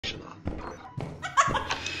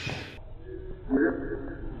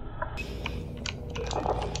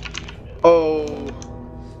Oh.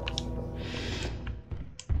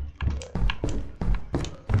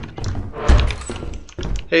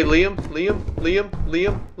 Hey, Liam, Liam, Liam,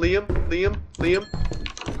 Liam, Liam, Liam, Liam,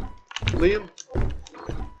 Liam,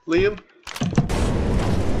 Liam.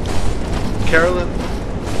 Carolyn,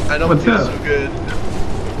 I don't What's feel up? so good.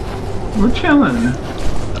 We're chilling.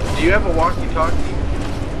 Do you have a walkie-talkie?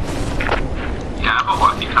 Yeah, I have a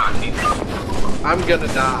walkie-talkie. I'm gonna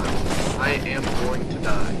die. I am going to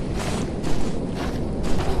die.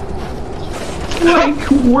 Like,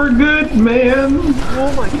 we're good, man.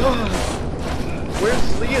 Oh my god. Where's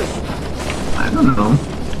Liam? I don't know.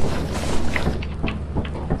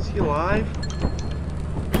 Is he alive?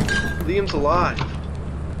 Liam's alive.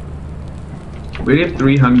 We have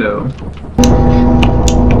 3 hundo.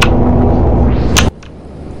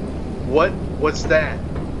 What? What's that?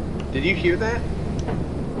 Did you hear that?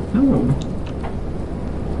 No.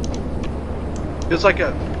 It was like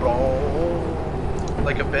a roll,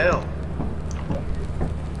 like a bell.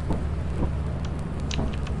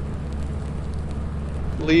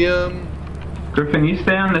 Liam. Griffin, you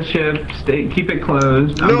stay on the ship. Keep it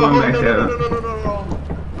closed. I'm going back out. No.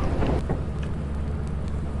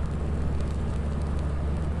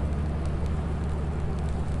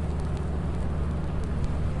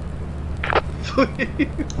 Please.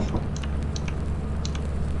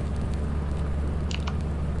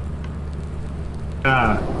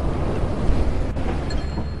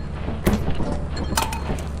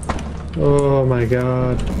 Oh my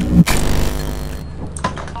god.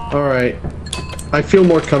 Alright. I feel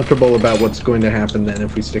more comfortable about what's going to happen then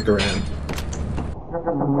if we stick around.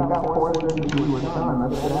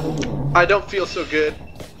 I don't feel so good.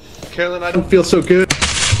 Carolyn, I don't feel so good.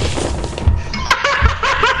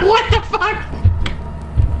 What the